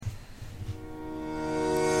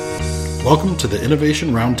Welcome to the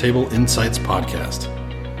Innovation Roundtable Insights podcast.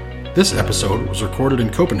 This episode was recorded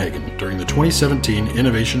in Copenhagen during the 2017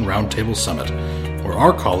 Innovation Roundtable Summit, where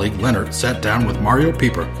our colleague Leonard sat down with Mario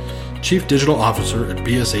Pieper, Chief Digital Officer at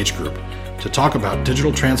BSH Group, to talk about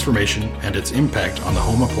digital transformation and its impact on the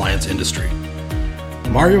home appliance industry.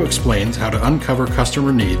 Mario explains how to uncover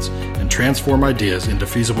customer needs and transform ideas into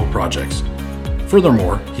feasible projects.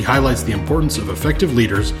 Furthermore, he highlights the importance of effective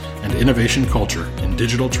leaders and innovation culture in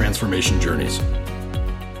digital transformation journeys.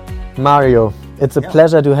 Mario, it's a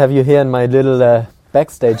pleasure to have you here in my little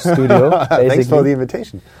backstage studio. Thanks for the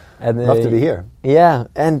invitation. And, love to be here. Yeah,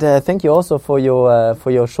 and thank you also for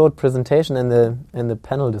your short presentation and the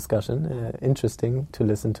panel discussion. Interesting to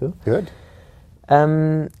listen to. Good.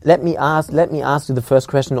 Let me ask you the first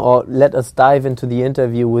question, or let us dive into the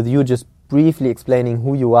interview with you just briefly explaining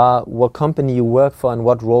who you are, what company you work for, and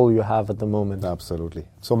what role you have at the moment. Absolutely.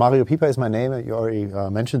 So Mario Pieper is my name. You already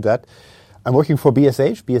mentioned that. I'm working for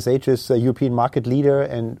BSH. BSH is a European market leader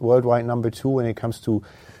and worldwide number 2 when it comes to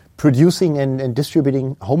producing and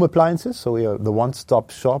distributing home appliances. So we are the one-stop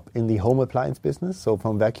shop in the home appliance business. So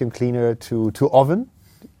from vacuum cleaner to oven,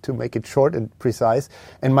 to make it short and precise.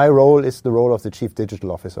 And my role is the role of the Chief Digital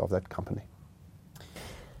Officer of that company.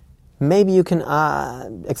 Maybe you can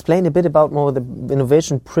explain a bit about more the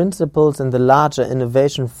innovation principles and the larger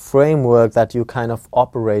innovation framework that you kind of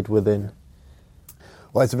operate within.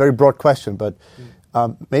 Well, it's a very broad question, but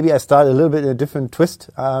maybe I start a little bit in a different twist.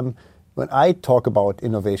 When I talk about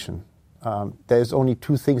innovation, there's only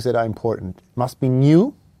 2 things that are important. It must be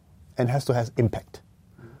new and has to have impact.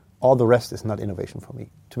 All the rest is not innovation for me,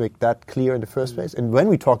 to make that clear in the first place. And when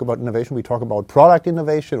we talk about innovation, we talk about product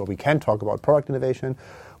innovation, or we can talk about product innovation,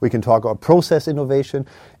 we can talk about process innovation,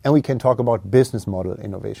 and we can talk about business model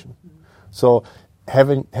innovation. So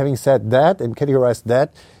having said that and categorized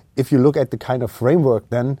that, if you look at the kind of framework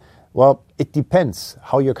then, well, it depends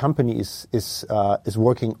how your company is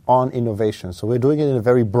working on innovation. So we're doing it in a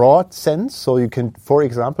very broad sense. So you can, for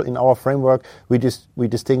example, in our framework, we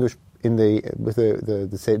distinguish with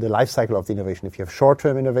the life cycle of the innovation. If you have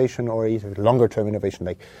short-term innovation or longer-term innovation,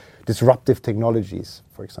 like disruptive technologies,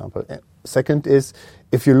 for example. Second is,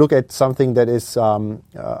 if you look at something that is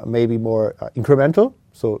maybe more incremental,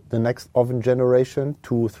 so the next oven generation,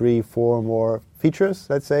 2, 3, 4 more features,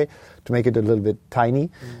 let's say, to make it a little bit tiny.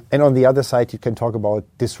 And on the other side, you can talk about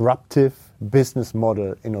disruptive business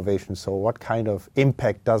model innovation. So what kind of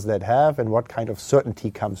impact does that have and what kind of certainty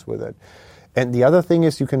comes with it? And the other thing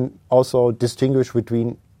is you can also distinguish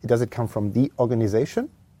between, does it come from the organization,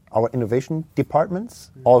 our innovation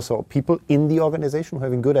departments, also people in the organization who are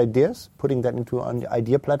having good ideas, putting that into an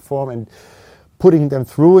idea platform and putting them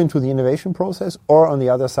through into the innovation process, or on the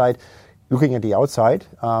other side, looking at the outside,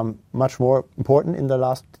 much more important in the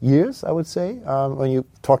last years, I would say. When you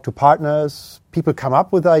talk to partners, people come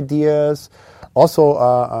up with ideas.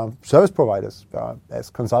 Also, service providers, as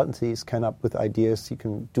consultancies, come up with ideas. You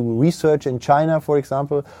can do research in China, for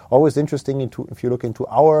example. Always interesting if you look into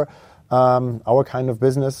our kind of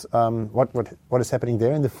business, what is happening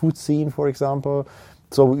there in the food scene, for example.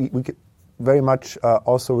 So we very much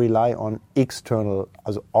also rely on external,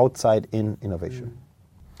 also outside-in innovation.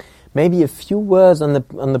 Maybe a few words on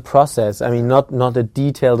the process. I mean, not a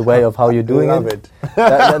detailed way of how you're doing love it.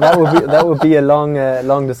 that would be a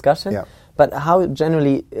long discussion. Yeah. But how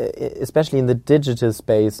generally, especially in the digital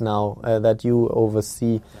space now that you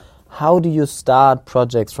oversee, how do you start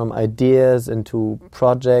projects from ideas into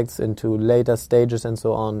projects, into later stages and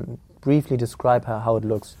so on? Briefly describe how it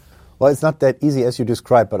looks. Well, it's not that easy as you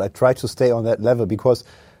described, but I try to stay on that level because,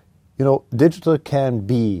 digital can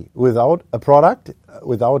be without a product,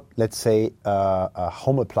 without, let's say, a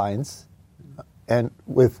home appliance, and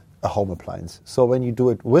with a home appliance. So when you do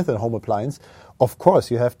it with a home appliance, of course,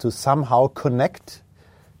 you have to somehow connect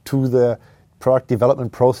to the product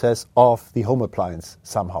development process of the home appliance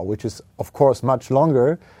somehow, which is, of course, much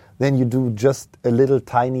longer than you do just a little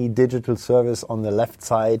tiny digital service on the left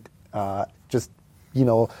side,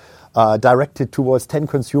 directed towards 10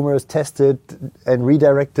 consumers, tested and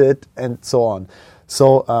redirected, and so on.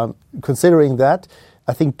 So considering that,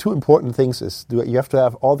 I think 2 important things is you have to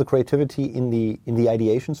have all the creativity in the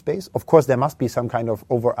ideation space. Of course, there must be some kind of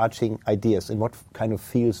overarching ideas in what kind of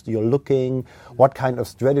fields you're looking, what kind of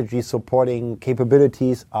strategy supporting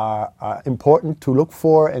capabilities are important to look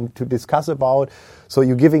for and to discuss about. So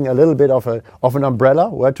you're giving a little bit of an umbrella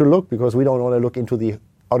where to look, because we don't want to look into the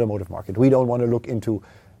automotive market. We don't want to look into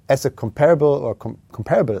as a comparable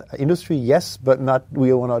industry, yes, but not.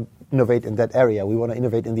 We want to innovate in that area. We want to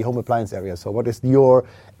innovate in the home appliance area. So what is your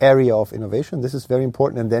area of innovation? This is very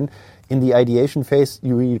important. And then in the ideation phase,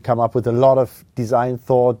 you really come up with a lot of design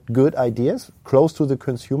thought, good ideas, close to the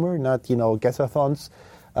consumer, not, guessathons.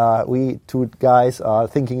 We two guys are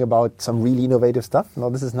thinking about some really innovative stuff. No,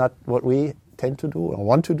 this is not what we tend to do or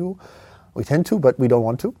want to do. We tend to, but we don't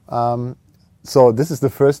want to. So this is the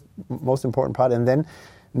first most important part. And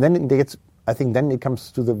then it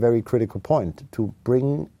comes to the very critical point, to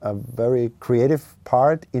bring a very creative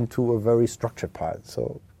part into a very structured part.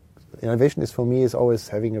 So innovation is, for me, is always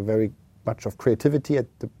having a very much of creativity at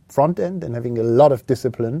the front end and having a lot of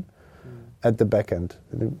discipline at the back end.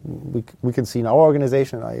 We can see in our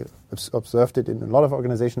organization, I observed it in a lot of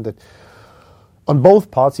organizations, that on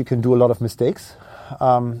both parts you can do a lot of mistakes.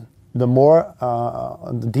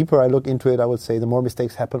 The deeper I look into it, I would say the more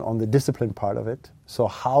mistakes happen on the discipline part of it. So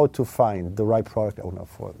how to find the right product owner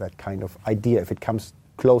for that kind of idea, if it comes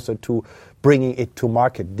closer to bringing it to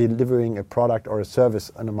market, delivering a product or a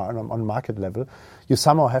service on market level, you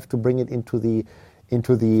somehow have to bring it into the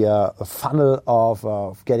funnel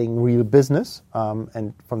of getting real business.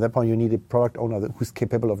 And from that point, you need a product owner who's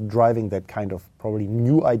capable of driving that kind of probably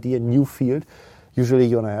new idea, new field. Usually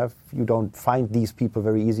you don't find these people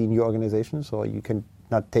very easy in your organization, so you can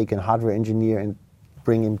not take a hardware engineer and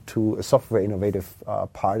bring him to a software innovative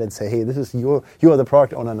part and say, hey, you are the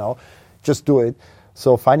product owner now, just do it.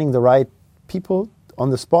 So finding the right people on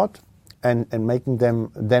the spot and making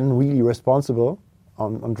them then really responsible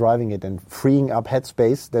on driving it and freeing up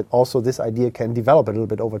headspace that also this idea can develop a little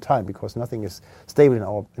bit over time, because nothing is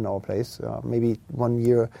stable in our place. Maybe 1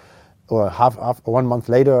 year or 1 month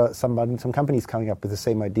later, some companies coming up with the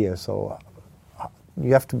same idea. So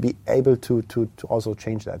you have to be able to also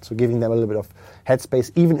change that. So giving them a little bit of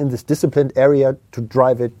headspace, even in this disciplined area, to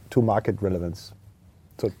drive it to market relevance.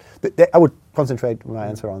 So I would concentrate my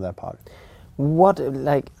answer on that part.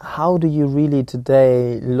 How do you really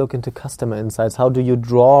today look into customer insights? How do you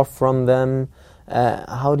draw from them?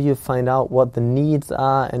 How do you find out what the needs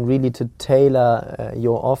are and really to tailor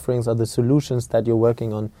your offerings or the solutions that you're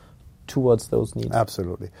working on towards those needs?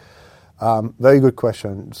 Absolutely. Very good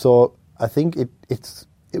question. So I think it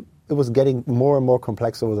was getting more and more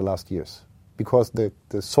complex over the last years, because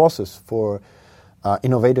the sources for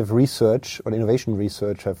innovative research or innovation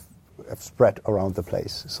research have spread around the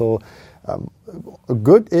place. So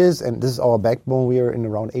good is, and this is our backbone, we are in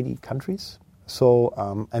around 80 countries. So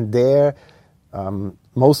and there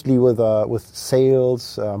mostly with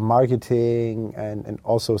sales, marketing, and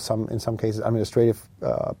also in some cases administrative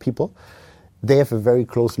people, they have a very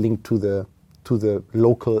close link to the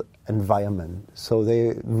local environment. So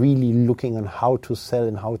they're really looking on how to sell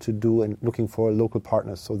and how to do and looking for local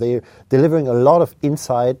partners. So they're delivering a lot of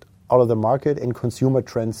insight out of the market and consumer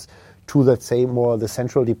trends to, let's say, more the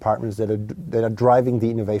central departments that are driving the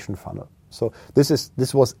innovation funnel. So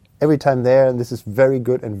this was every time there, and this is very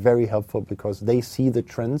good and very helpful, because they see the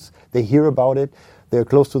trends, they hear about it, they're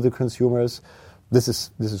close to the consumers. This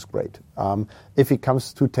is great. If it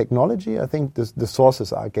comes to technology, I think the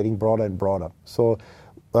sources are getting broader and broader. So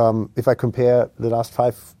if I compare the last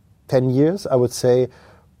 5-10 years, I would say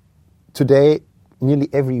today, nearly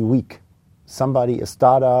every week, somebody, a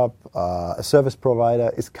startup, a service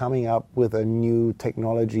provider is coming up with a new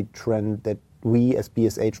technology trend that we as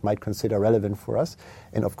BSH might consider relevant for us.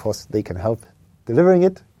 And of course, they can help delivering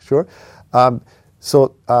it, sure.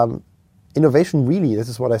 So innovation really, this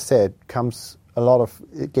is what I said,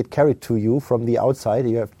 get carried to you from the outside.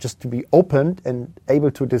 You have just to be open and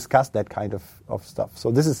able to discuss that kind of stuff.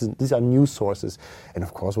 So these are new sources. And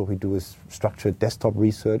of course, what we do is structured desktop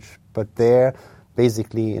research, but there,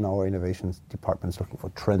 basically in our innovations departments, looking for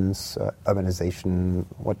trends, urbanization,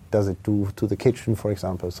 what does it do to the kitchen, for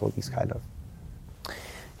example, so these kind of.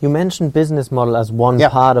 You mentioned business model as one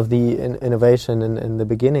part of the innovation in the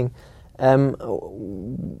beginning.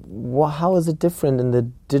 How is it different in the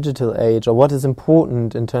digital age, or what is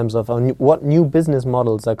important in terms of what new business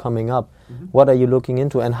models are coming up? Mm-hmm. What are you looking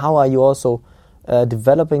into, and how are you also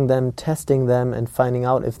developing them, testing them, and finding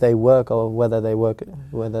out if they work or whether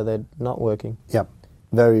they're not working? Yeah,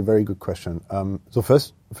 very, very good question. So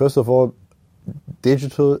first of all,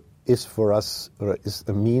 digital is for us, or is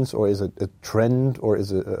a means, or is a trend, or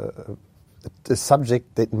is a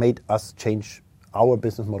subject that made us change our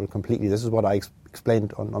business model completely. This is what I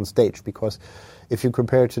explained on stage, because if you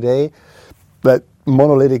compare today, that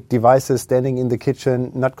monolithic devices standing in the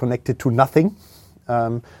kitchen, not connected to nothing,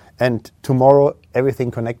 and tomorrow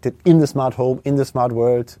everything connected in the smart home, in the smart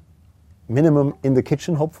world, minimum in the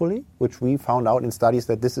kitchen, hopefully, which we found out in studies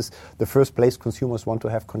that this is the first place consumers want to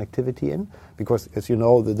have connectivity in, because as you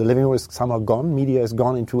know, the living room is somehow gone, media is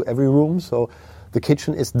gone into every room, so the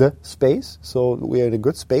kitchen is the space, so we are in a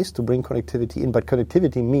good space to bring connectivity in, but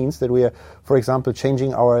connectivity means that we are, for example,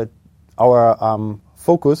 changing our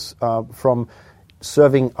focus from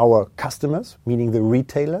serving our customers, meaning the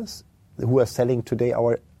retailers who are selling today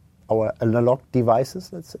our analog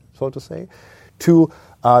devices, let's say, so to say, to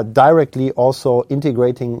directly also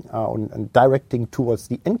integrating and directing towards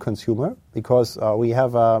the end consumer, because we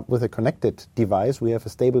have, with a connected device, we have a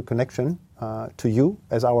stable connection to you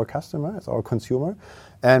as our customer, as our consumer,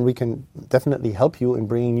 and we can definitely help you in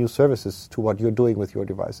bringing new services to what you're doing with your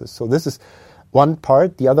devices. So this is one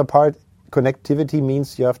part. The other part, connectivity,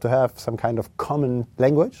 means you have to have some kind of common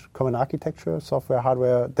language, common architecture, software,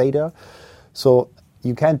 hardware, data. So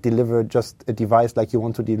you can't deliver just a device like you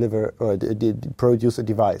want to deliver or produce a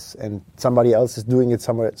device, and somebody else is doing it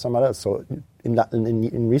somewhere else. So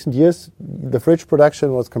in recent years, the fridge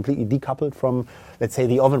production was completely decoupled from, let's say,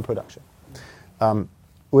 the oven production.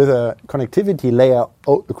 With a connectivity layer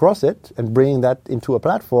across it and bringing that into a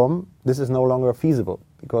platform, this is no longer feasible,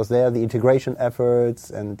 because there the integration efforts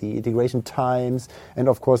and the integration times, and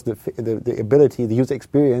of course the ability, the user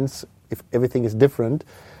experience, if everything is different,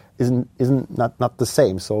 isn't not the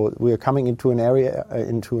same. So we are coming into an area,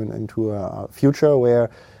 into a future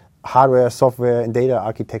where hardware, software, and data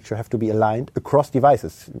architecture have to be aligned across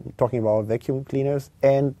devices. We're talking about vacuum cleaners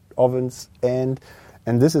and ovens, and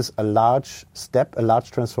this is a large step, a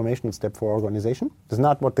large transformational step for our organization. It's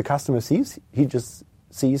not what the customer sees. He just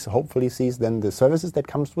hopefully sees then the services that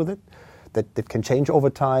comes with it, that can change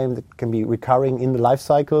over time, that can be recurring in the life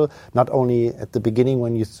cycle, not only at the beginning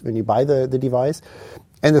when you buy the device.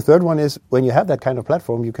 And the third one is, when you have that kind of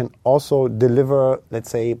platform, you can also deliver,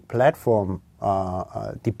 let's say, platform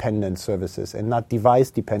dependent services and not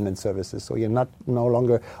device dependent services. So you're no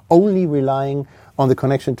longer only relying on the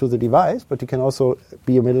connection to the device, but you can also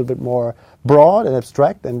be a little bit more broad and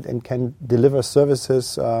abstract and can deliver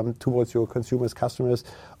services towards your consumers, customers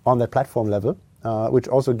on that platform level, which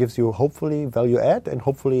also gives you hopefully value add and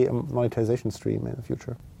hopefully a monetization stream in the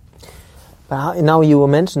future. Now you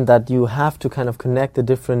mentioned that you have to kind of connect the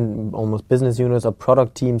different almost business units or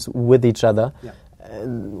product teams with each other,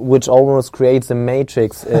 which almost creates a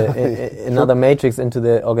matrix, another matrix into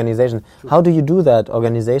the organization. How do you do that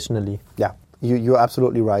organizationally? Yeah, you're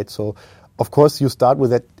absolutely right. So, of course, you start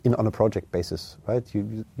with that on a project basis, right?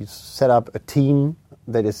 You set up a team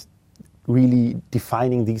that is really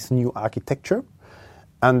defining this new architecture,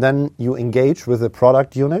 and then you engage with the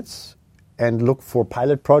product units and look for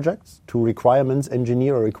pilot projects to requirements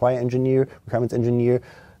engineer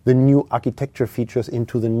the new architecture features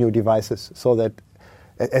into the new devices, so that,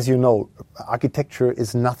 as you know, architecture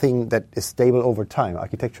is nothing that is stable over time.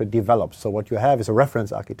 Architecture develops. So what you have is a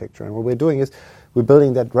reference architecture. And what we're doing is we're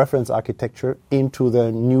building that reference architecture into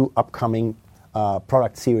the new upcoming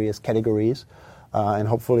product series categories, and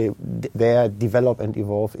hopefully they develop and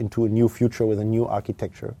evolve into a new future with a new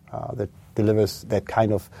architecture that delivers that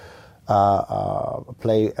kind of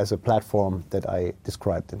play as a platform that I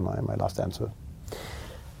described in my last answer.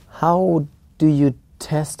 How do you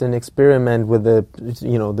test and experiment with the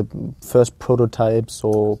first prototypes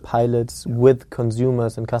or pilots with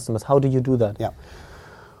consumers and customers? How do you do that? Yeah,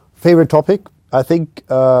 favorite topic. I think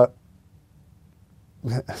I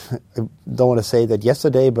don't want to say that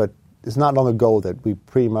yesterday, but it's not long ago that we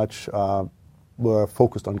pretty much were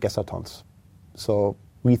focused on Gessertons. So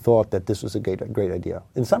we thought that this was a great idea.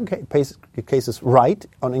 In some cases, right,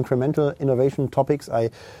 on incremental innovation topics, I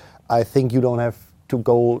think you don't have to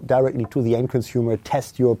go directly to the end consumer,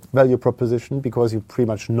 test your value proposition, because you pretty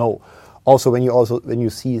much know. Also, when you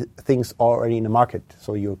see things already in the market,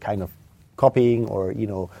 so you're kind of copying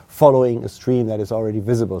or following a stream that is already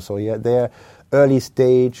visible. So yeah, their early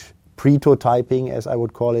stage prototyping, as I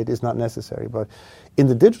would call it, is not necessary. But in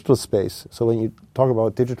the digital space, so when you talk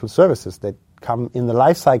about digital services that come in the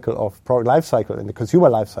life cycle of product life cycle and the consumer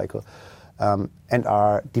life cycle, and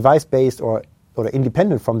are device based or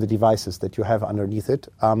independent from the devices that you have underneath it,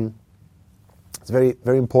 it's very,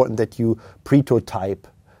 very important that you prototype.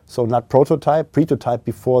 So not prototype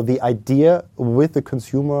before the idea with the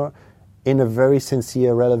consumer in a very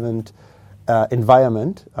sincere, relevant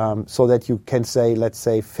environment, so that you can say, let's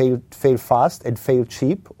say, fail fast and fail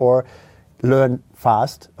cheap, or learn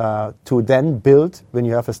fast to then build, when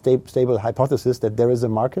you have a stable hypothesis that there is a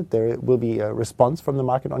market, there will be a response from the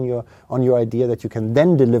market on your idea, that you can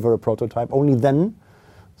then deliver a prototype. Only then,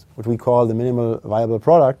 what we call the minimal viable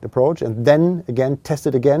product approach, and then again test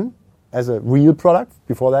it again as a real product.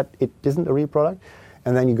 Before that, it isn't a real product.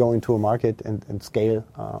 and then you go into a market and scale,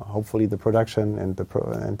 hopefully, the production and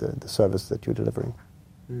the service that you're delivering.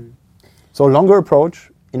 So longer approach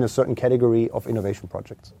in a certain category of innovation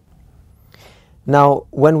projects. Now,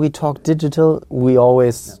 when we talk digital, we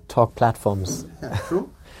always talk platforms. Yeah,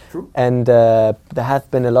 true. And there have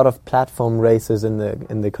been a lot of platform races in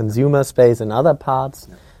the consumer space and other parts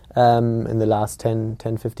in the last 10,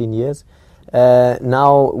 15 years.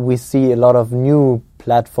 Now we see a lot of new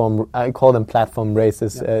platform, I call them platform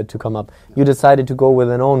races, to come up. You decided to go with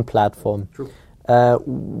an own platform. True.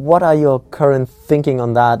 What are your current thinking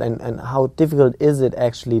on that, and how difficult is it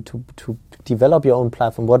actually to develop your own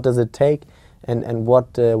platform? What does it take, and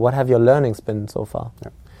what have your learnings been so far? Yeah.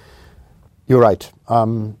 You're right.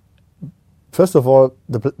 First of all,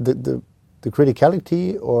 the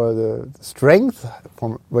criticality or the strength,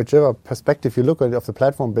 from whichever perspective you look at it, of the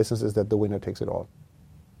platform business is that the winner takes it all.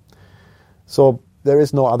 So there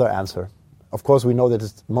is no other answer. Of course, we know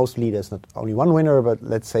that mostly there's not only one winner, but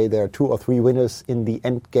let's say there are 2 or 3 winners in the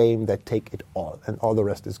end game that take it all, and all the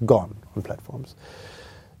rest is gone on platforms.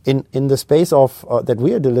 In the space of that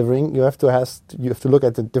we are delivering, you have to look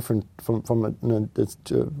at the different from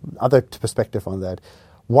other perspective on that.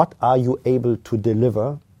 What are you able to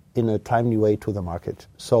deliver in a timely way to the market?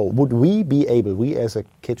 So would we be able, we as a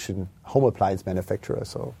kitchen home appliance manufacturer,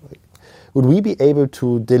 would we be able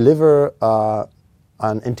to deliver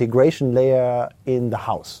an integration layer in the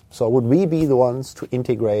house? So would we be the ones to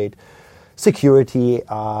integrate security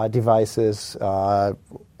devices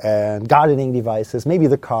and gardening devices, maybe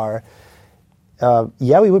the car?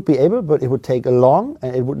 We would be able, but it would take long,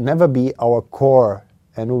 and it would never be our core,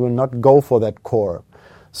 and we will not go for that core.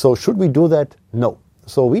 So should we do that? No.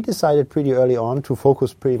 So we decided pretty early on to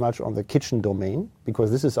focus pretty much on the kitchen domain, because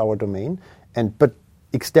this is our domain, but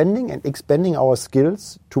extending and expanding our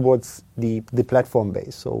skills towards the platform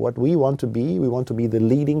base. So what we want to be the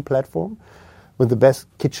leading platform with the best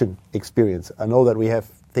kitchen experience. I know that we have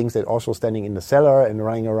things that are also standing in the cellar and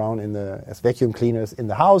running around as vacuum cleaners in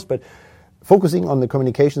the house, but focusing on the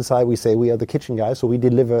communication side, we say we are the kitchen guys, so we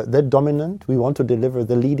want to deliver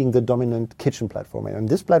the dominant kitchen platform. And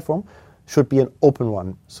this platform should be an open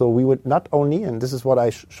one. So we would not only, and this is what I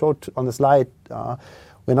showed on the slide,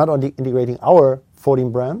 we're not only integrating our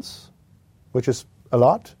 14 brands, which is a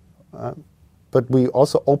lot, but we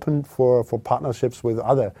also open for partnerships with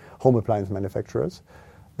other home appliance manufacturers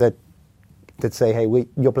that say, hey,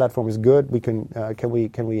 your platform is good. Can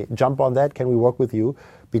we jump on that? Can we work with you?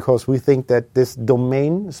 Because we think that this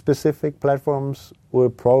domain-specific platforms will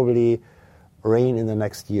probably reign in the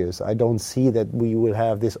next years. I don't see that we will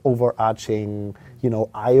have this overarching,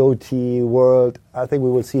 IoT world. I think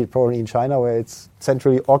we will see it probably in China, where it's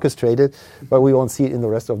centrally orchestrated, but we won't see it in the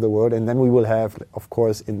rest of the world. And then we will have, of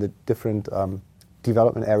course, in the different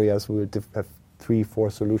development areas, we will have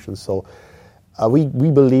 3-4 solutions. So we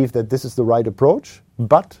believe that this is the right approach,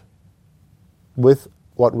 but with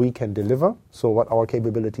what we can deliver, so what our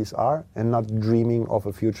capabilities are, and not dreaming of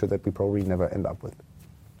a future that we probably never end up with.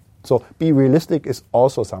 So be realistic is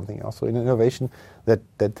also something else. So in innovation, that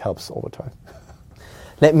helps over time.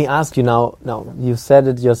 Let me ask you now. Now you said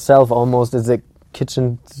it yourself, almost as a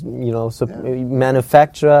kitchen,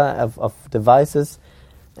 manufacturer of devices,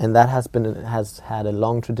 and that has had a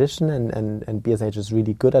long tradition, and BSH is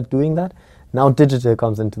really good at doing that. Now digital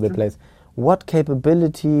comes into the place. What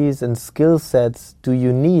capabilities and skill sets do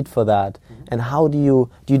you need for that? And how do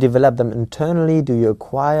you develop them internally? Do you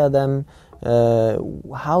acquire them?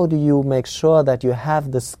 How do you make sure that you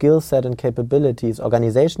have the skill set and capabilities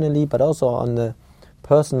organizationally, but also on the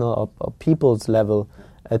personal or people's level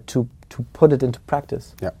to put it into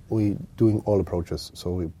practice? Yeah, we're doing all approaches.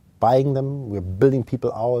 So we're buying them, we're building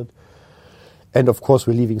people out, and of course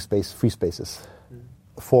we're leaving free spaces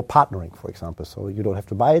for partnering, for example. So you don't have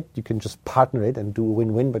to buy it, you can just partner it and do a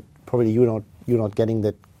win-win, but probably you're not getting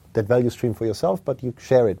that value stream for yourself, but you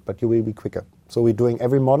share it, but you will be quicker. So we're doing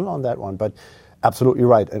every model on that one, but absolutely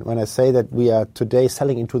right. And when I say that we are today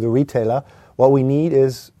selling into the retailer, what we need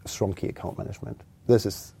is strong key account management. This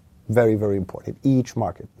is very, very important in each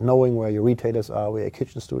market, knowing where your retailers are, where your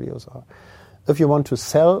kitchen studios are. If you want to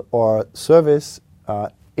sell or service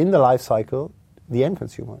in the life cycle, the end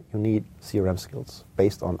consumer, you need CRM skills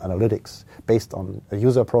based on analytics, based on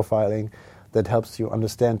user profiling that helps you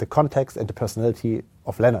understand the context and the personality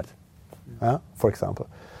of Leonard, for example.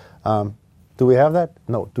 Do we have that?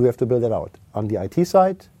 No. Do we have to build it out? On the IT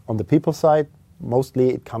side, on the people side, mostly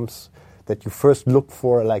it comes that you first look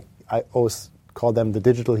for, like I always call them the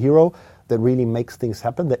digital hero, that really makes things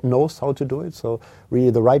happen, that knows how to do it. So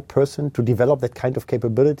really the right person to develop that kind of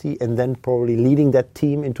capability and then probably leading that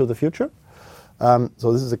team into the future.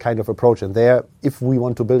 So this is a kind of approach. And there, if we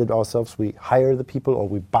want to build it ourselves, we hire the people or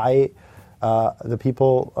we buy the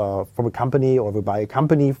people from a company, or we buy a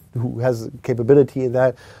company who has capability in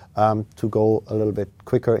that to go a little bit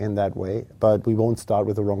quicker in that way. But we won't start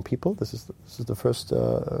with the wrong people. This is the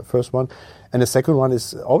first one. And the second one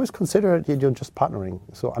is always consider you're just partnering.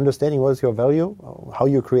 So understanding what is your value, how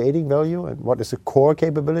you're creating value, and what is the core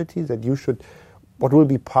capability that you should, what will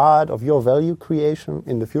be part of your value creation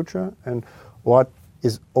in the future, and what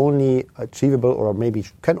is only achievable or maybe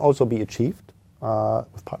can also be achieved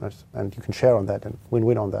with partners, and you can share on that and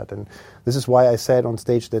win-win on that. And this is why I said on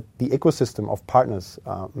stage that the ecosystem of partners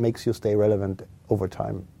makes you stay relevant over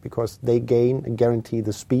time, because they gain and guarantee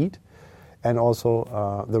the speed and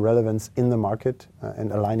also the relevance in the market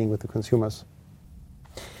and aligning with the consumers.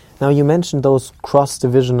 Now, you mentioned those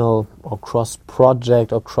cross-divisional or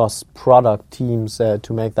cross-project or cross-product teams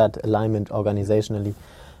to make that alignment organizationally.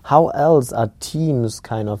 How else are teams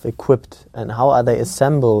kind of equipped, and how are they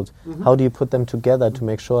assembled? Mm-hmm. How do you put them together to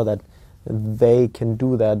make sure that they can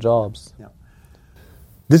do their jobs? Yeah.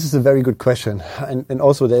 This is a very good question, and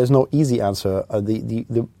also there is no easy answer.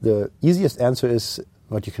 The easiest answer is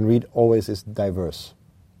what you can read always is diverse.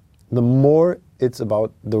 The more it's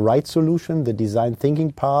about the right solution, the design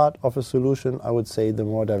thinking part of a solution, I would say the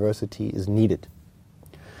more diversity is needed.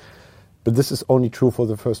 But this is only true for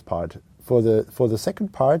the first part. For the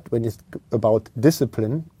second part, when it's about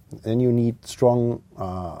discipline, then you need strong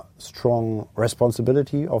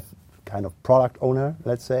responsibility of kind of product owner,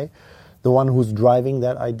 let's say, the one who's driving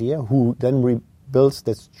that idea, who then rebuilds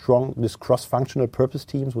this cross-functional purpose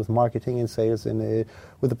teams with marketing and sales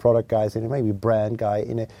with the product guys and maybe brand guy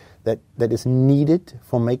that is needed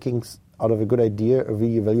for making out of a good idea a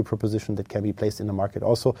really value proposition that can be placed in the market.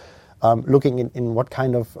 Also, looking in what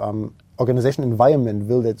kind of organization environment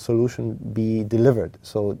will that solution be delivered.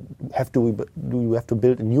 So do we have to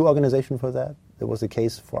build a new organization for that? There was a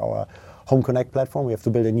case for our Home Connect platform. We have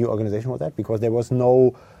to build a new organization for that because there was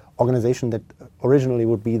no organization that originally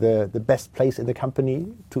would be the best place in the company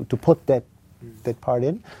to put that part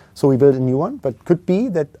in. So we built a new one, but could be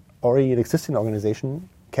that already an existing organization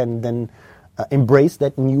can then embrace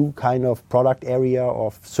that new kind of product area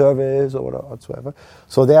of service or whatsoever.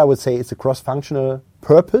 So there I would say it's a cross-functional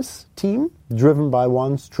purpose team driven by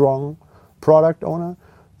one strong product owner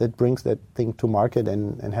that brings that thing to market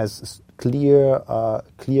and has a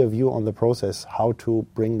clear view on the process, how to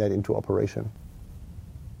bring that into operation.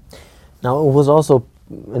 Now, it was also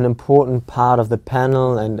an important part of the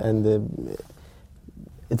panel and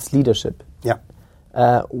its leadership. Yeah.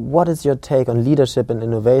 What is your take on leadership and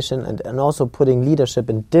innovation and also putting leadership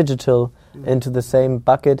and digital into the same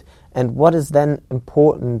bucket? And what is then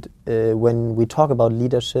important when we talk about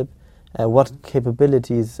leadership? What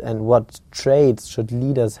capabilities and what traits should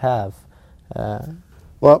leaders have?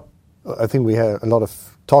 Well, I think we had a lot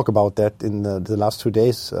of talk about that in the last 2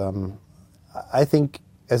 days. I think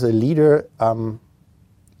as a leader,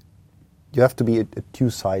 you have to be a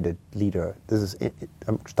two-sided leader. This is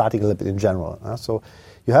I'm starting a little bit in general. So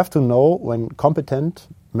you have to know when competent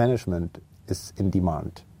management is in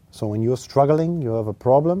demand. So when you're struggling, you have a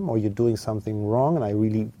problem, or you're doing something wrong, and I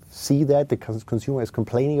really see that the consumer is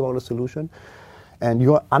complaining about a solution, and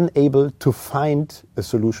you're unable to find a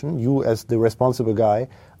solution, you as the responsible guy,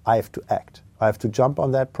 I have to act. I have to jump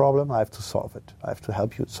on that problem. I have to solve it. I have to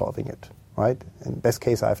help you solving it. Right? In best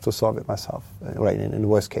case, I have to solve it myself, right? In the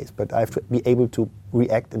worst case, but I have to be able to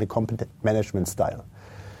react in a competent management style.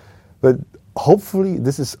 But hopefully,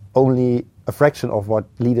 this is only a fraction of what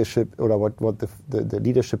leadership or what the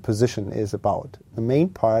leadership position is about. The main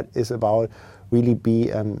part is about really be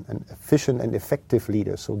an efficient and effective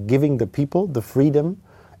leader. So giving the people the freedom,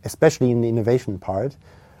 especially in the innovation part,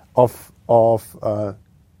 of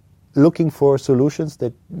looking for solutions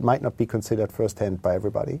that might not be considered firsthand by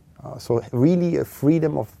everybody. So really a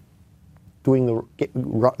freedom of doing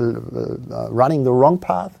running the wrong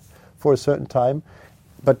path for a certain time,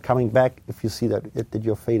 but coming back if you see that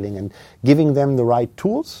you're failing, and giving them the right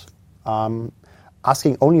tools,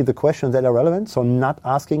 asking only the questions that are relevant. So not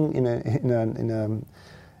asking in an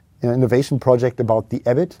innovation project about the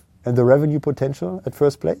EBIT and the revenue potential at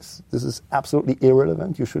first place. This is absolutely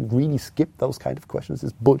irrelevant. You should really skip those kind of questions.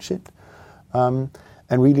 It's bullshit.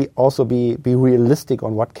 And really also be realistic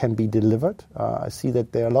on what can be delivered. I see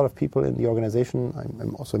that there are a lot of people in the organization,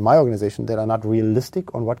 I'm also in my organization, that are not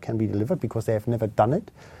realistic on what can be delivered because they have never done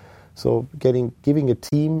it. So giving a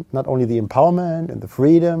team not only the empowerment and the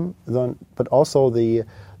freedom, but also the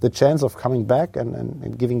chance of coming back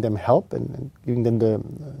and giving them help and giving them the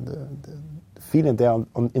feeling they're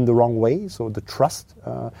in the wrong way, so the trust,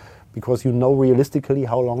 because you know realistically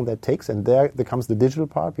how long that takes. And there comes the digital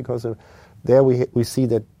part, because there we see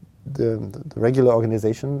that the regular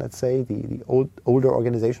organization, let's say, the older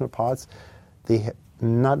organizational parts, they have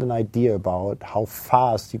not an idea about how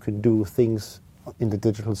fast you can do things in the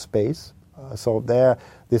digital space. So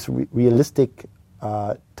this realistic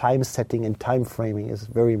time setting and time framing is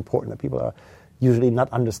very important. That people are usually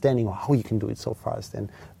not understanding how you can do it so fast,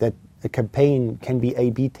 and that a campaign can be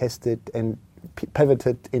A/B tested and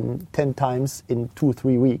pivoted in 10 times in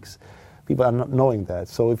 2-3 weeks. People are not knowing that.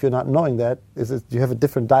 So if you're not knowing that, you have a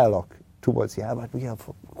different dialogue towards, but we have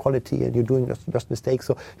quality and you're doing just mistakes.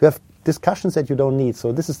 So you have discussions that you don't need.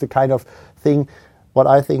 So this is the kind of thing what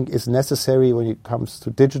I think is necessary when it comes to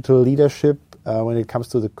digital leadership, when it comes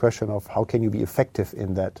to the question of how can you be effective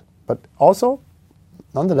in that. But also,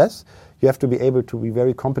 nonetheless, you have to be able to be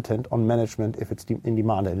very competent on management if it's in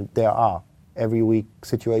demand. And there are every week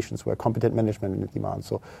situations where competent management is in demand.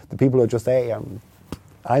 So the people who are just, I'm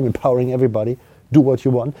empowering everybody, do what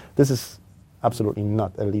you want. This is absolutely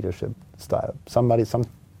not a leadership style.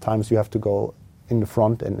 Sometimes you have to go in the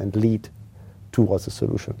front and lead towards a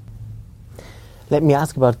solution. Let me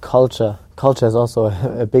ask about culture. Culture is also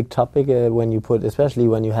a big topic especially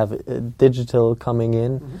when you have digital coming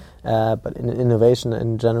in, but in innovation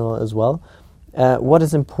in general as well. What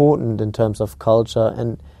is important in terms of culture,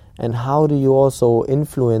 and how do you also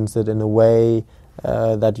influence it in a way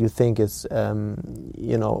that you think is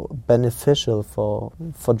beneficial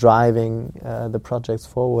for driving the projects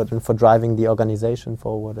forward and for driving the organization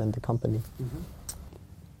forward and the company?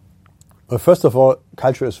 Well, first of all,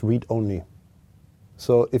 culture is read-only.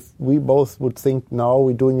 So if we both would think now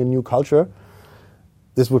we're doing a new culture,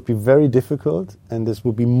 this would be very difficult, and this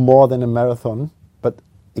would be more than a marathon, but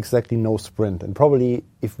exactly no sprint. And probably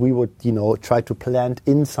if we would, try to plant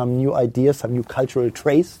in some new ideas, some new cultural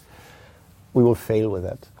traits, we will fail with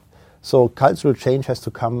that. So cultural change has to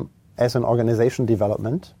come as an organization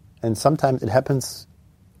development, and sometimes it happens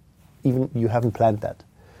even you haven't planned that.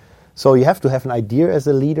 So you have to have an idea as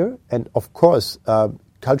a leader, and of course,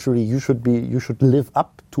 culturally you should live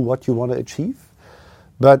up to what you want to achieve,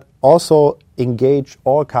 but also engage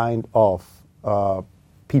all kind of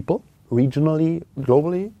people, regionally,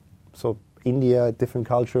 globally. So India, different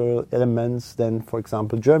cultural elements than, for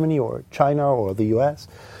example, Germany or China or the US.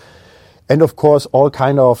 And of course, all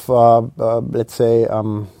kind of, let's say,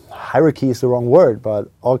 hierarchy is the wrong word,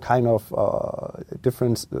 but all kind of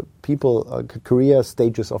different people, career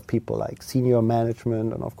stages of people, like senior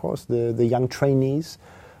management, and of course the young trainees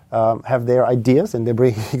have their ideas, and they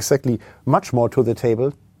bring exactly much more to the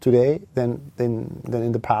table today than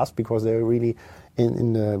in the past, because they're really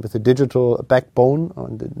with the digital backbone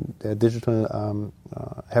and the digital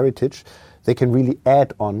heritage. They can really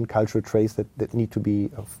add on cultural traits that need to be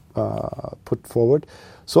put forward.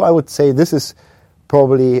 So I would say this is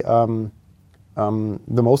probably the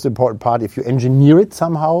most important part. If you engineer it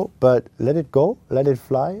somehow, but let it go, let it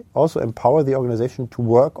fly. Also empower the organization to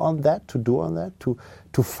work on that, to do on that,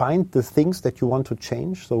 to find the things that you want to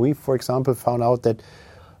change. So we, for example, found out that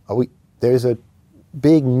there is a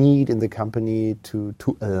big need in the company to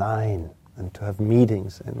align and to have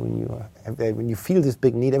meetings. And when you feel this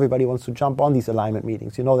big need, everybody wants to jump on these alignment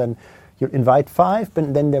meetings. Then you invite 5,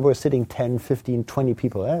 but then there were sitting 10, 15, 20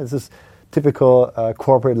 people. This is typical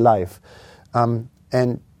corporate life. And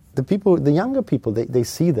the younger people, they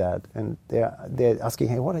see that, and they're asking,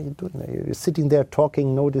 hey, what are you doing? You're sitting there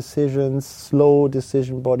talking, no decisions, slow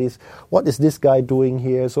decision bodies. What is this guy doing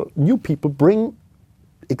here? So new people bring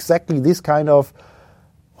exactly this kind of,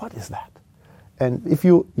 what is that? And if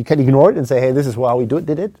you can ignore it and say, hey, this is how we did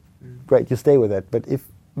it, great, you stay with it. But if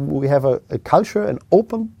we have a culture, an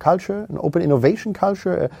open innovation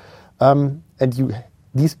culture, and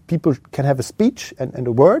these people can have a speech and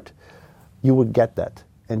a word, you will get that.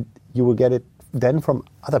 And you will get it then from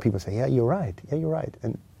other people say, yeah, you're right.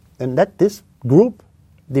 And let this group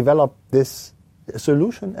develop this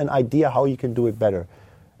solution, an idea how you can do it better.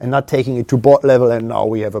 And not taking it to board level, and now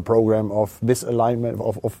we have a program of misalignment,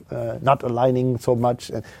 of not aligning so much.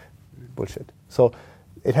 Bullshit. So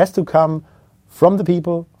it has to come from the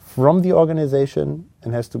people, from the organization,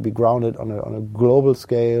 and has to be grounded on a global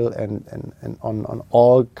scale and on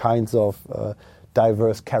all kinds of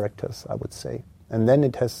diverse characters, I would say. And then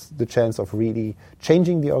it has the chance of really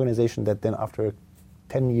changing the organization, that then after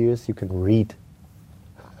 10 years you can read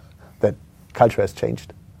that culture has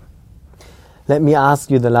changed. Let me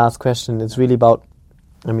ask you the last question. It's really about,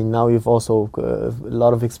 now you've also a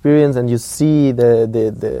lot of experience, and you see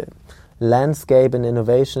the landscape and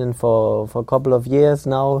innovation for a couple of years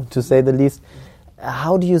now, to say the least.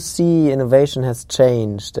 How do you see innovation has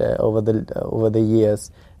changed over the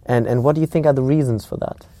years? And what do you think are the reasons for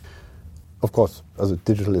that? Of course, as a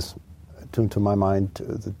digital is, to my mind,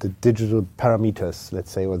 the digital parameters,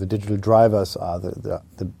 let's say, or the digital drivers are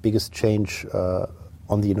the biggest change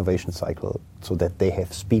on the innovation cycle, so that they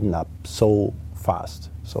have speeded up so fast.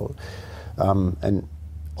 So, and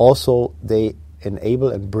also they enable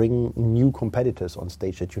and bring new competitors on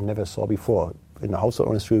stage that you never saw before. In the household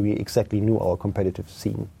industry, we exactly knew our competitive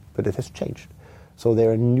scene, but it has changed. So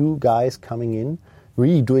there are new guys coming in,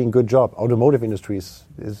 really doing a good job. Automotive industry is,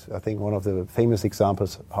 I think, one of the famous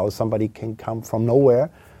examples how somebody can come from nowhere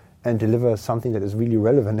and deliver something that is really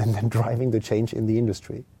relevant and then driving the change in the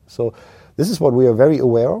industry. So this is what we are very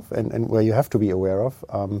aware of and where you have to be aware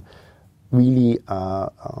of, really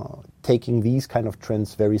taking these kind of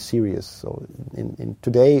trends very serious. So in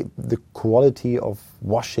today, the quality of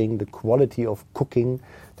washing, the quality of cooking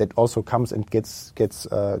that also comes and gets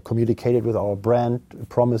communicated with our brand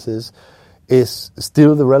promises is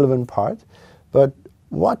still the relevant part. But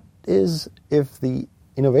what is if the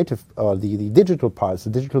innovative or the digital parts, the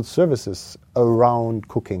digital services around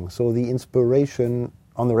cooking, so the inspiration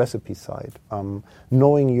on the recipe side,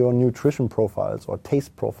 knowing your nutrition profiles or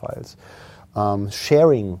taste profiles,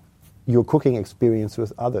 sharing your cooking experience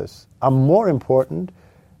with others are more important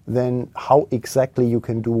than how exactly you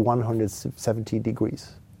can do 170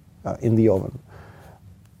 degrees in the oven.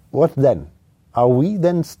 What then? Are we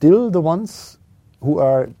then still the ones who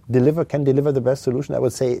can deliver the best solution? I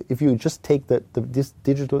would say if you just take these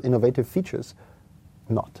digital innovative features,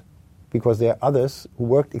 not. Because there are others who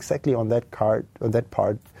worked exactly on that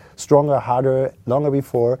part, stronger, harder, longer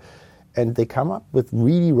before, and they come up with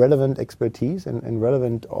really relevant expertise and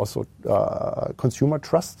relevant also consumer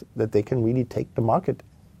trust that they can really take the market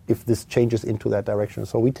if this changes into that direction.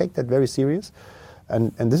 So we take that very serious.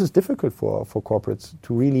 And this is difficult for corporates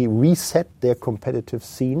to really reset their competitive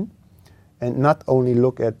scene and not only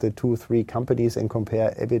look at the 2 or 3 companies and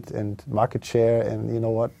compare EBIT and market share and you know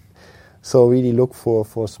what. So really look for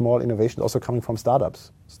small innovations also coming from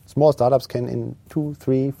startups. Small startups can in 2,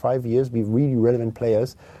 3, 5 years be really relevant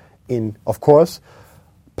players in, of course,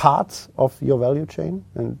 parts of your value chain.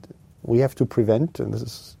 And we have to prevent, and this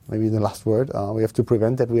is maybe the last word, we have to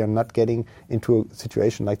prevent that we are not getting into a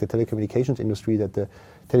situation like the telecommunications industry, that the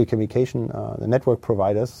telecommunication, the network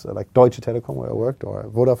providers like Deutsche Telekom, where I worked, or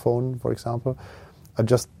Vodafone, for example, are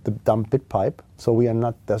just the dumb bit pipe. So we are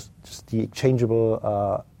not just the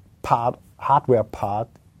exchangeable hardware part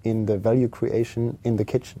in the value creation in the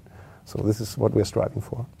kitchen. So this is what we're striving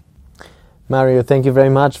for. Mario, thank you very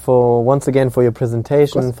much once again for your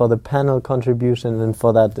presentation, for the panel contribution, and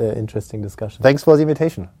for that interesting discussion. Thanks for the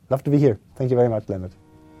invitation. Love to be here. Thank you very much, Leonard.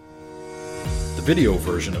 The video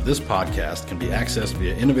version of this podcast can be accessed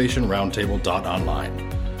via innovationroundtable.online.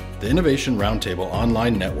 The Innovation Roundtable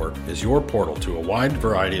online network is your portal to a wide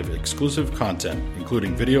variety of exclusive content,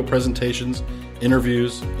 including video presentations,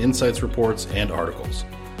 interviews, insights reports, and articles.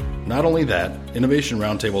 Not only that,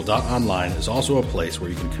 innovationroundtable.online is also a place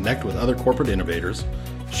where you can connect with other corporate innovators,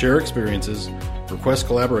 share experiences, request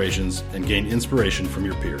collaborations, and gain inspiration from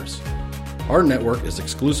your peers. Our network is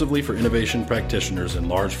exclusively for innovation practitioners in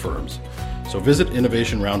large firms, so visit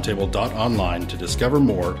innovationroundtable.online to discover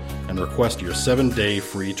more and request your 7-day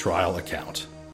free trial account.